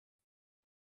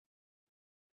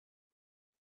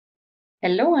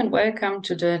Hello and welcome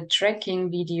to the tracking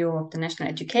video of the National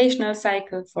Educational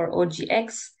Cycle for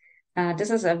OGX. This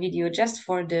is a video just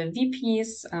for the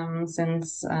VPs,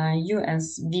 since you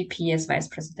as VP, as Vice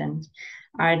President,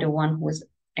 are the one who is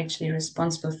actually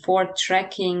responsible for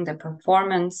tracking the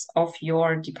performance of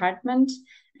your department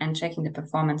and tracking the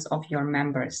performance of your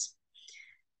members.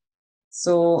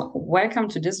 So welcome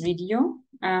to this video,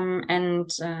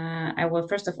 and I will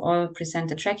first of all present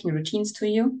the tracking routines to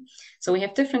you. So we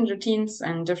have different routines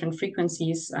and different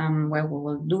frequencies where we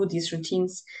will do these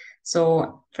routines.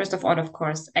 So first of all, of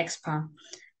course, EXPA.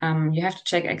 You have to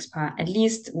check EXPA at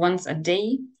least once a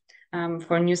day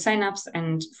for new signups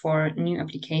and for new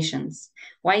applications.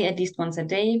 Why at least once a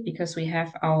day? Because we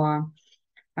have our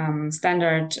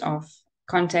standard of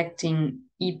contacting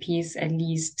EPs at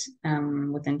least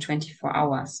within 24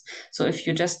 hours. So if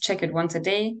you just check it once a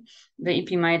day, the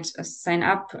EP might sign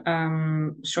up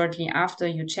shortly after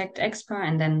you checked EXPA,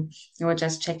 and then you will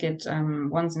just check it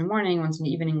once in the morning, once in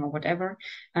the evening, or whatever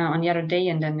on the other day,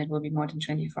 and then it will be more than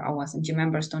 24 hours. And your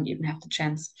members don't even have the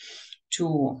chance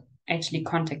to actually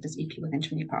contact this EP within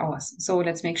 24 hours. So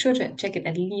let's make sure to check it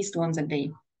at least once a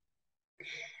day.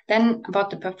 Then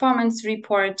about the performance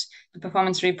report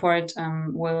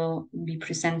will be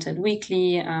presented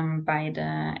weekly by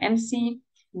the MC,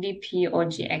 VP, or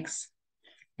GX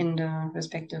in the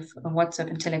respective WhatsApp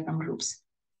and Telegram groups.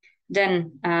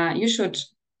 Then you should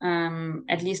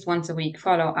at least once a week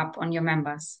follow up on your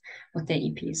members with their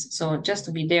EPs. So just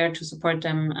to be there to support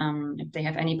them if they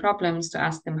have any problems, to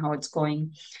ask them how it's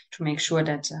going, to make sure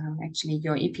that actually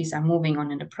your EPs are moving on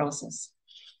in the process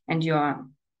and your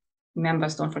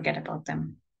members don't forget about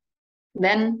them.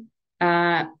 Then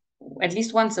at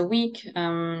least once a week,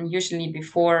 usually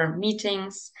before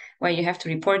meetings where you have to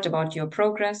report about your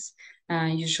progress,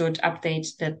 you should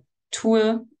update the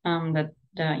tool,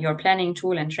 your planning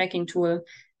tool and tracking tool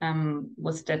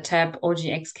with the tab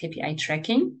OGX KPI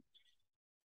tracking.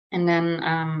 And then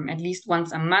at least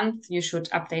once a month, you should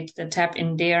update the tab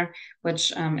in there,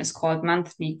 which is called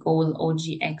Monthly Goal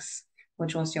OGX,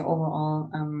 which was your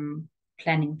overall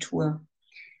planning tool.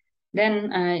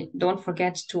 Then don't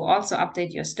forget to also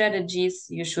update your strategies.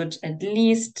 You should at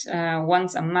least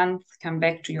once a month come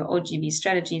back to your OGB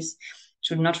strategies.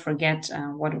 Should not forget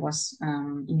what was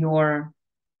your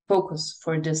focus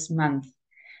for this month.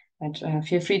 But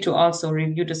feel free to also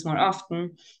review this more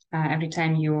often. Every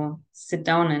time you sit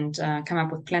down and come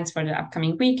up with plans for the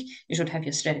upcoming week, you should have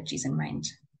your strategies in mind.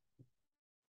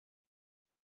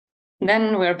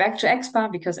 Then we're back to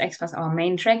EXPA, because EXPA is our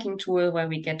main tracking tool where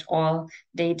we get all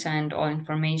data and all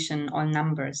information, all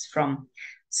numbers from.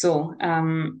 So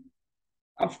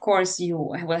of course, you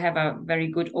will have a very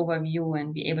good overview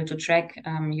and be able to track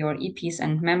your EPs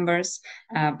and members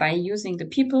by using the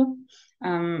people.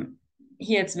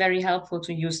 Here it's very helpful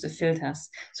to use the filters.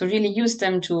 So really use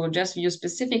them to just view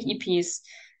specific EPs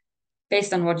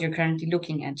based on what you're currently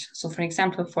looking at. So for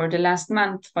example, for the last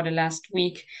month, for the last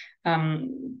week,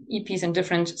 EPs in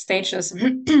different stages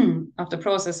of the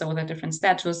process, so with a different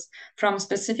status from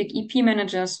specific EP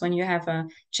managers. When you have a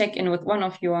check-in with one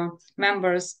of your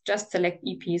members, just select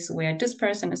EPs where this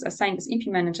person is assigned as EP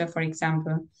manager, for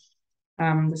example.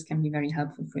 This can be very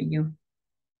helpful for you.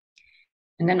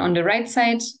 And then on the right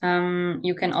side,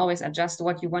 you can always adjust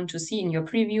what you want to see in your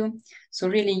preview. So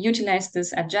really utilize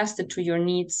this, adjust it to your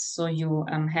needs, so you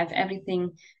have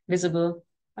everything visible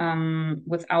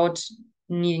without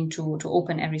needing to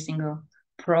open every single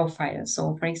profile.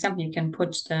 So for example, you can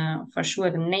put for sure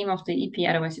the name of the EP,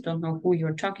 otherwise you don't know who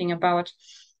you're talking about.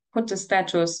 Put the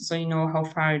status, so you know how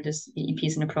far this EP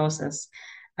is in the process.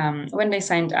 When they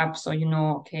signed up, so you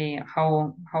know, okay,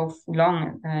 how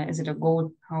long is it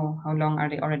ago? How long are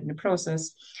they already in the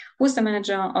process? Who's the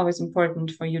manager? Always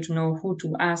important for you to know who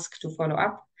to ask to follow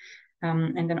up,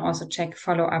 and then also check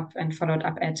follow up and followed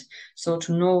up at. So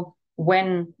to know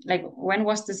when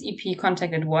was this EP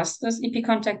contacted? Was this EP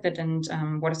contacted, and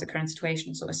what is the current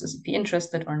situation? So is this EP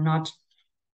interested or not?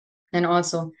 And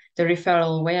also the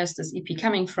referral, where is this EP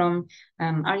coming from?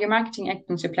 Are your marketing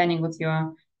actions you're planning with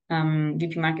your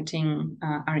VP marketing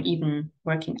are even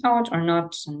working out or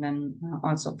not? And then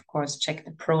also, of course, check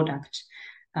the product.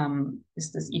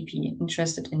 Is this EP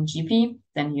interested in GB?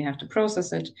 Then you have to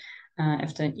process it.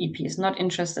 If the EP is not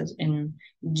interested in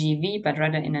GV, but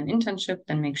rather in an internship,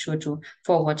 then make sure to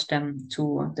forward them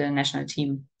to the national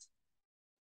team.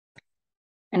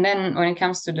 And then when it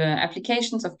comes to the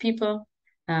applications of people,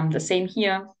 the same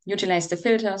here. Utilize the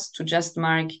filters to just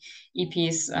mark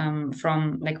EPs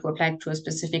from who applied to a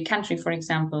specific country, for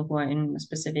example, who are in a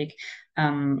specific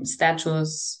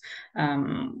status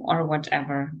or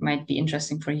whatever might be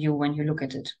interesting for you when you look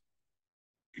at it.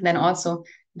 Then also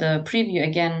the preview,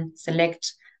 again,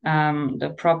 select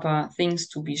the proper things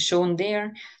to be shown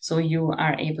there. So you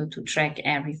are able to track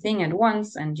everything at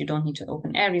once and you don't need to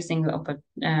open every single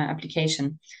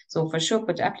application. So for sure,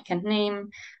 put the applicant name,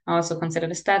 also consider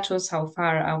the status, how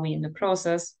far are we in the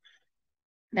process.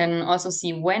 Then also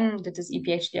see when did this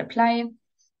ePhD apply,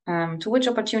 to which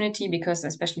opportunity, because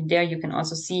especially there you can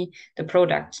also see the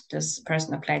product this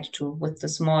person applied to with the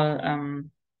small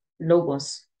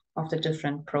logos of the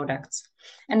different products.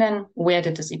 And then where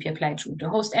did this EP apply to? The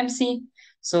host MC,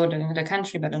 so the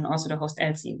country, but then also the host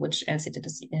LC, which LC did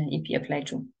this EP apply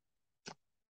to.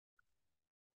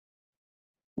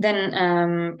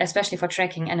 Then, especially for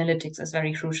tracking, analytics is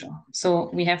very crucial. So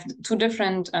we have two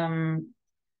different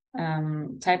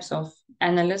types of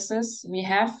analysis we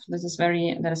have. That is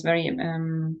very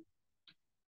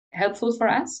helpful for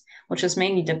us, which is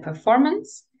mainly the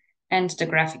performance and the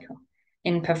graphical.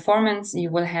 In performance,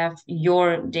 you will have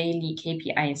your daily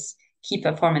KPIs, key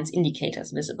performance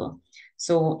indicators, visible.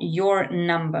 So your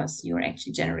numbers you're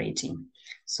actually generating.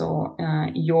 So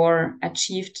your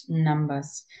achieved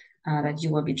numbers that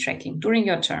you will be tracking during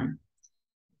your term.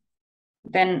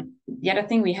 Then the other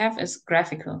thing we have is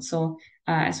graphical. So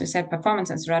as we said, performance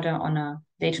is rather on a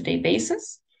day-to-day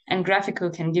basis, and graphical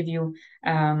can give you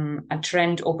a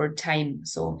trend over time.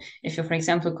 So if you're, for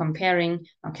example, comparing,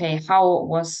 okay, how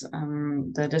was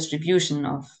the distribution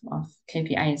of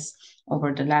KPIs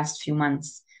over the last few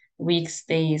months, weeks,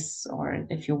 days, or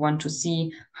if you want to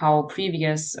see how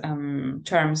previous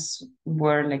terms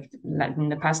were like in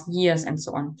the past years and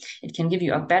so on, it can give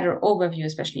you a better overview,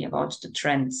 especially about the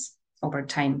trends over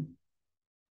time.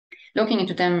 Looking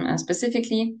into them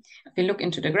specifically, if we look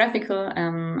into the graphical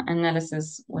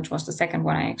analysis, which was the second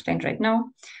one I explained right now,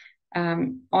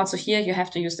 also here you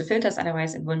have to use the filters,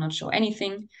 otherwise it will not show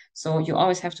anything. So you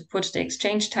always have to put the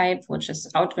exchange type, which is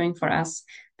outgoing for us,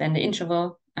 then the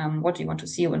interval, what do you want to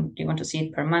see? Do you want to see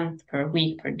it per month, per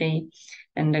week, per day?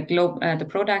 And the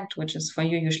product, which is for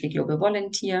you usually global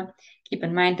volunteer. Keep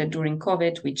in mind that during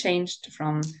COVID, we changed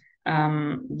from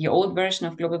the old version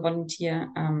of Global Volunteer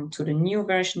to the new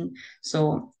version.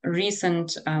 So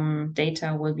recent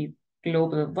data will be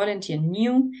Global Volunteer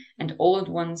new, and old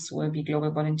ones will be Global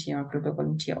Volunteer or Global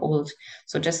Volunteer old.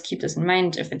 So just keep this in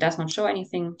mind. If it does not show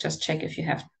anything, just check if you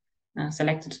have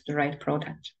selected the right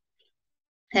product.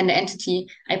 And the entity,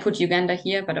 I put Uganda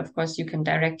here, but of course you can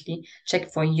directly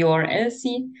check for your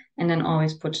LC and then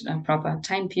always put a proper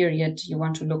time period you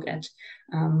want to look at.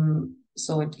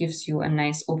 So it gives you a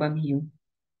nice overview.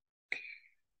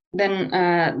 Then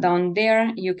down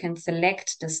there, you can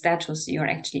select the status you're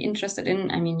actually interested in.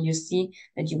 I mean, you see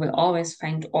that you will always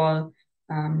find all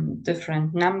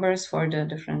different numbers for the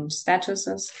different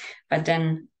statuses, but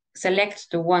then select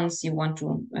the ones you want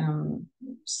to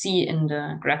see in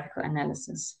the graphical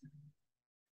analysis.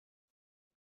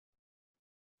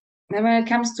 Then when it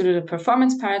comes to the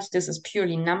performance part, this is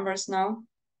purely numbers now.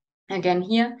 Again,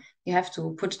 here you have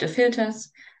to put the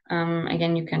filters.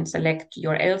 Again, you can select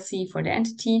your LC for the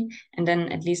entity and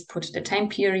then at least put the time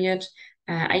period.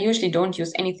 I usually don't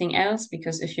use anything else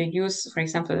because if you use, for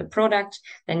example, the product,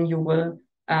 then you will,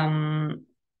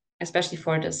 especially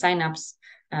for the signups,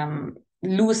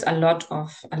 lose a lot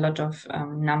of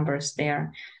numbers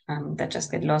there that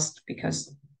just get lost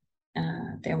because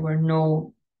there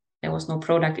was no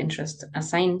product interest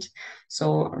assigned.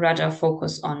 So rather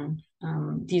focus on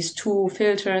these two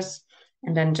filters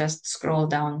and then just scroll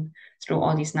down through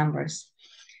all these numbers.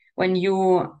 When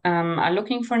you are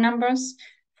looking for numbers,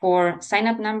 for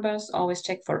sign-up numbers, always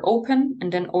check for open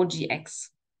and then OGX.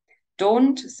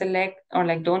 Don't select or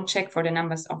don't check for the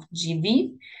numbers of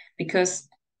GV because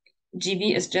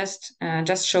GV is just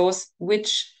shows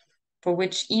for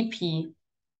which EP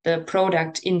the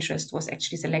product interest was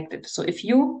actually selected. So if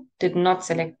you did not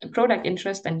select the product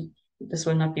interest, then this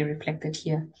will not be reflected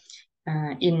here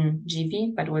in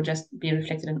GV, but will just be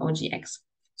reflected in OGX.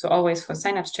 So always for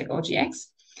signups, check OGX.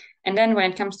 And then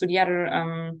when it comes to the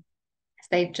other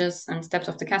stages and steps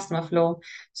of the customer flow,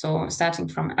 so starting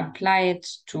from applied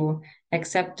to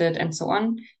accepted and so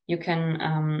on, you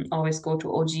can always go to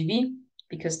OGV,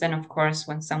 because then of course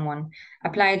when someone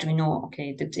applied, we know,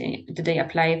 okay, did they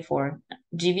apply for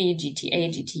GV, GTA,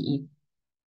 GTE.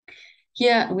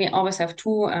 Here we always have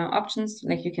two options,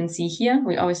 like you can see here.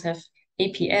 We always have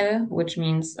APL, which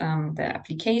means the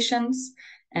applications,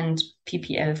 and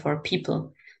PPL for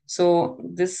people. So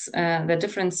this the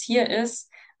difference here is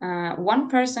one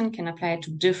person can apply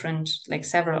to different, like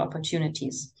several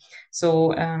opportunities.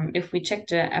 So if we check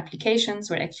the applications,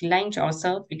 we're actually lying to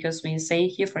ourselves because we say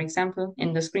here, for example,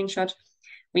 in the screenshot,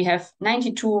 we have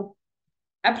 92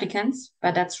 applicants,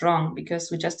 but that's wrong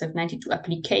because we just have 92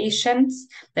 applications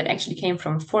that actually came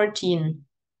from 14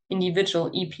 individual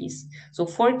EPs. So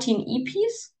 14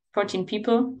 EPs, 14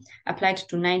 people applied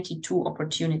to 92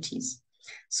 opportunities.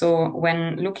 So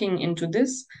when looking into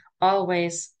this,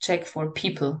 always check for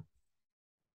people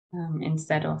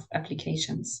instead of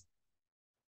applications.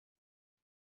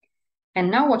 And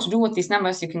now what to do with these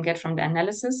numbers you can get from the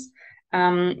analysis.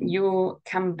 You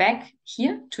come back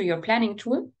here to your planning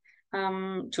tool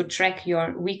to track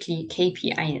your weekly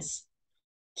KPIs,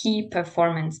 key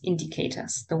performance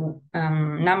indicators, the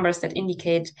numbers that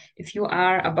indicate if you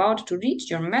are about to reach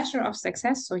your measure of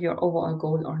success or your overall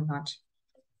goal or not.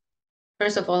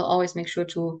 First of all, always make sure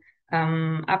to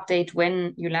update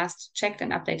when you last checked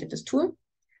and updated this tool,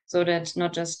 so that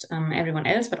not just everyone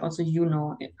else, but also you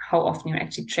know how often you're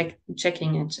actually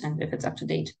checking it and if it's up to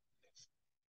date.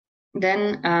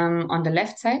 Then on the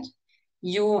left side,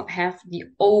 you have the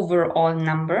overall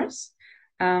numbers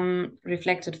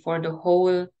reflected for the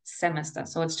whole semester.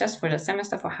 So it's just for the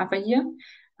semester for half a year.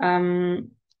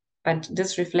 But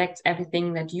this reflects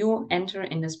everything that you enter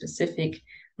in the specific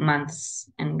months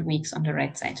and weeks on the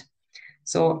right side.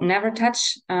 So never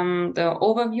touch the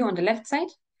overview on the left side.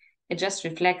 It just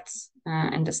reflects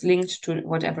and is linked to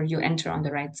whatever you enter on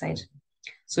the right side.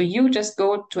 So you just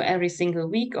go to every single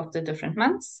week of the different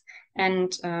months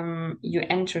and you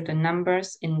enter the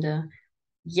numbers in the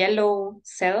yellow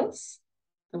cells,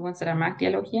 the ones that are marked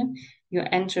yellow here. You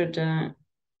enter the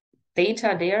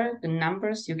data there, the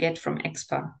numbers you get from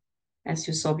EXPA, as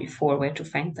you saw before, where to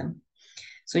find them.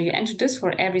 So you enter this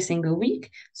for every single week,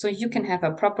 so you can have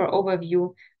a proper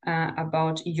overview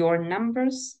about your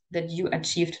numbers that you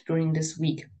achieved during this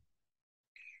week.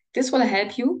 This will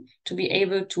help you to be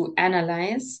able to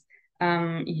analyze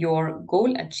your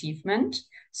goal achievement.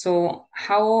 So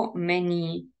how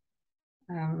many,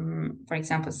 for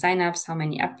example, signups, how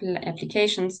many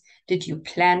applications did you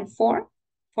plan for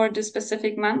this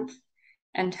specific month,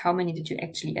 and how many did you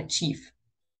actually achieve?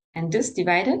 And this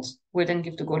divided will then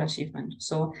give the goal achievement.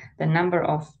 So the number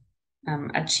of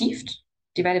achieved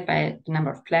divided by the number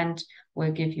of planned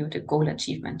will give you the goal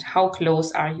achievement. How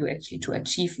close are you actually to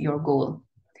achieve your goal?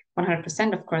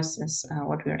 100%, of course, is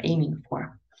what we're aiming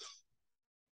for.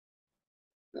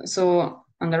 So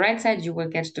on the right side, you will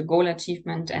get the goal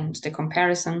achievement and the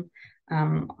comparison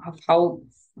of how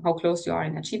close you are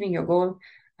in achieving your goal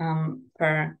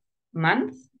per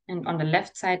month. And on the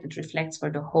left side, it reflects for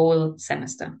the whole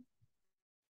semester.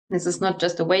 This is not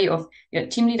just a way of your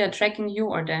team leader tracking you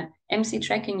or the MC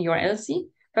tracking your LC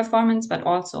performance, but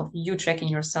also of you tracking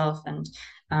yourself. And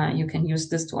you can use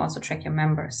this to also track your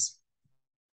members.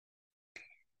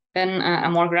 Then a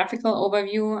more graphical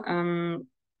overview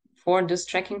for this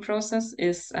tracking process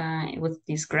is with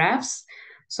these graphs.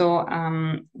 So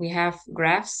we have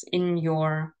graphs in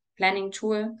your planning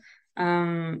tool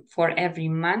for every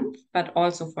month, but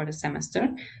also for the semester.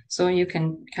 So you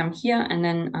can come here and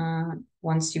then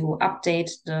once you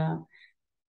update the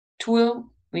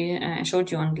tool we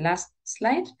showed you on the last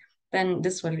slide, then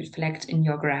this will reflect in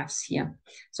your graphs here.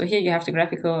 So here you have the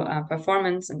graphical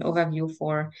performance and overview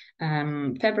for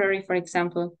February, for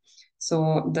example.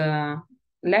 So the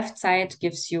left side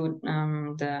gives you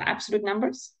the absolute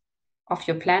numbers of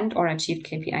your planned or achieved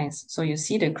KPIs. So you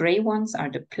see the gray ones are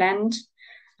the planned,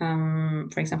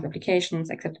 for example, applications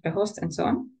accepted by hosts and so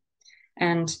on.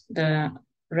 And the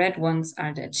red ones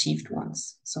are the achieved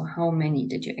ones. So how many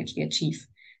did you actually achieve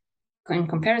in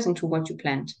comparison to what you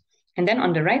planned? And then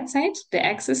on the right side, the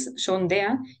axis shown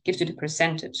there gives you the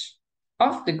percentage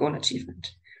of the goal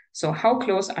achievement. So how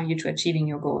close are you to achieving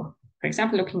your goal? For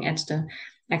example, looking at the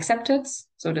accepted,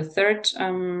 so the third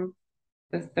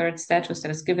status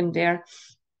that is given there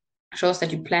shows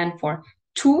that you planned for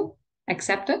 2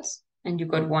 accepted and you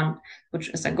got 1, which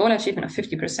is a goal achievement of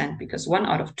 50% because 1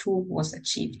 out of 2 was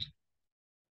achieved.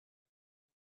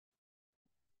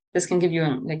 This can give you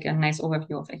a nice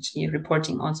overview of actually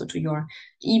reporting also to your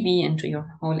EB and to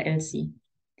your whole LC.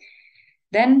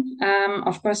 Then,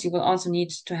 of course, you will also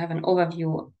need to have an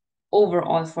overview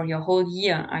overall for your whole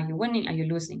year. Are you winning? Are you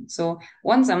losing? So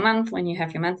once a month, when you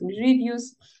have your monthly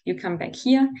reviews, you come back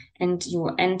here and you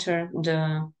enter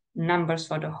the numbers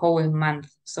for the whole month.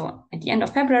 So at the end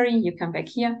of February, you come back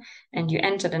here and you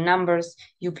enter the numbers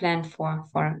you planned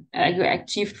you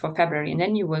achieved for February. And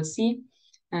then you will see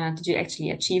did you actually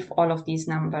achieve all of these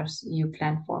numbers you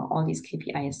planned for, all these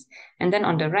KPIs. And then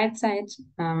on the right side,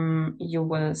 you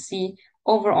will see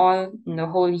overall in the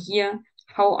whole year,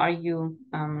 how are you,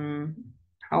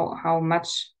 how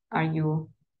much are you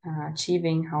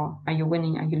achieving, how are you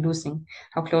winning, are you losing,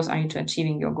 how close are you to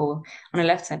achieving your goal. On the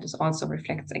left side, this also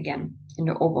reflects again in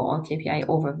the overall KPI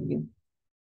overview.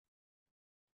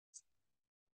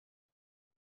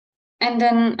 And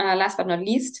then last but not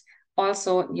least,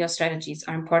 also your strategies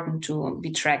are important to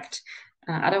be tracked.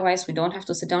 Otherwise, we don't have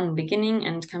to sit down in the beginning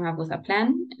and come up with a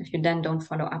plan if you then don't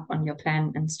follow up on your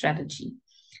plan and strategy.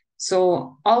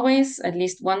 So always, at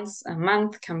least once a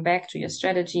month, come back to your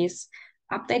strategies,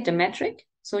 update the metric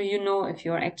so you know if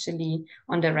you're actually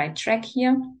on the right track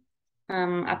here.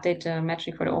 Update the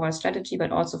metric for the overall strategy,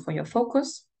 but also for your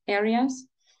focus areas.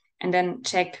 And then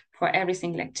check for every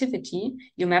single activity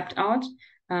you mapped out,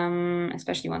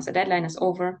 especially once the deadline is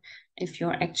over, if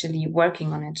you're actually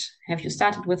working on it. Have you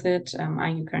started with it? Are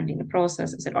you currently in the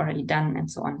process? Is it already done? And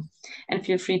so on. And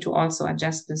feel free to also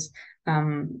adjust this.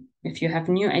 If you have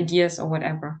new ideas or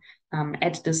whatever,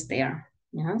 add this there.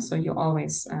 Yeah, so you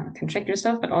always can track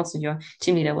yourself, but also your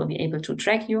team leader will be able to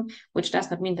track you, which does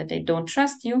not mean that they don't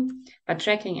trust you, but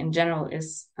tracking in general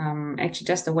is actually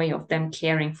just a way of them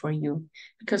caring for you,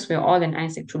 because we're all in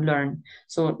ISEC to learn.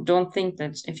 So don't think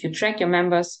that if you track your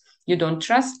members, you don't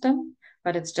trust them,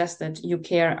 but it's just that you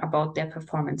care about their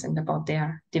performance and about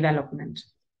their development.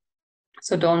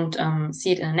 So don't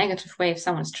see it in a negative way if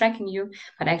someone's tracking you,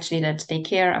 but actually that they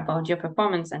care about your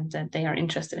performance and that they are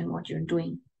interested in what you're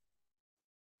doing.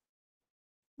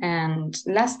 And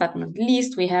last but not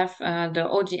least, we have the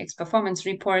OGX performance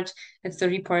report. It's the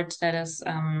report that is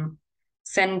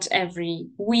sent every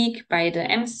week by the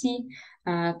MC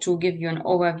to give you an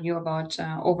overview about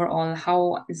overall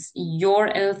how is your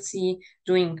LC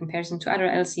doing in comparison to other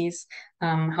LCs,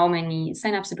 how many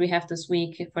signups did we have this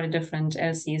week for the different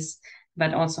LCs,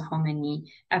 but also how many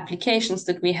applications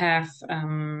did we have,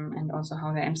 and also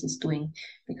how the MC is doing,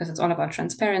 because it's all about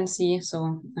transparency.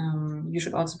 So you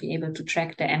should also be able to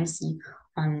track the MC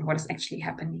on what is actually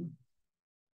happening.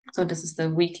 So this is the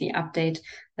weekly update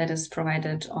that is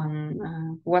provided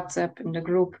on WhatsApp in the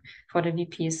group for the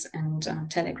VPs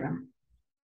and Telegram.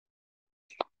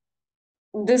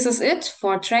 This is it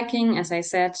for tracking. As I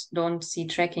said, don't see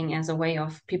tracking as a way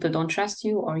of people don't trust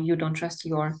you or you don't trust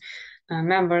your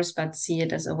members, but see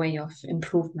it as a way of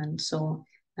improvement. So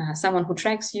someone who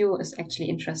tracks you is actually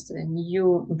interested in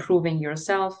you improving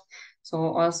yourself. So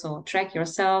also track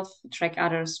yourself, track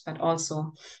others, but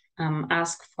also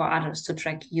ask for others to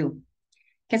track you.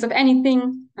 In case of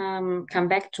anything, come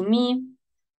back to me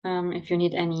if you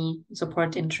need any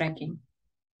support in tracking.